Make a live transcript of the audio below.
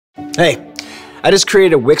Hey, I just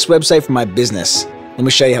created a Wix website for my business. Let me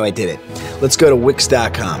show you how I did it. Let's go to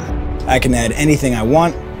Wix.com. I can add anything I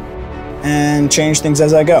want and change things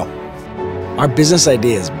as I go. Our business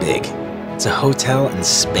idea is big. It's a hotel in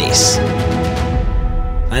space.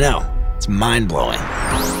 I know, it's mind-blowing.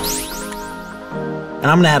 And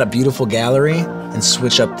I'm gonna add a beautiful gallery and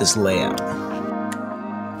switch up this layout.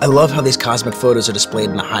 I love how these cosmic photos are displayed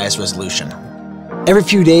in the highest resolution. Every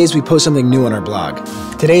few days, we post something new on our blog.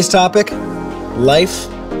 Today's topic, life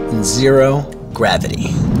in zero gravity.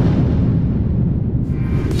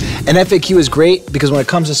 An FAQ is great because when it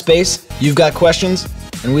comes to space, you've got questions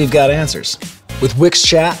and we've got answers. With Wix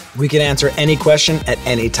Chat, we can answer any question at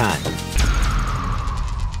any time.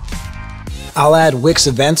 I'll add Wix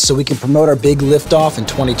events so we can promote our big liftoff in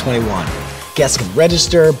 2021. Guests can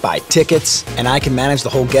register, buy tickets, and I can manage the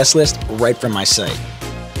whole guest list right from my site.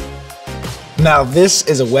 Now this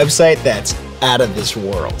is a website that's out of this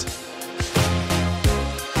world.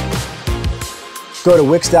 Go to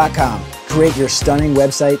Wix.com. Create your stunning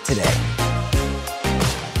website today.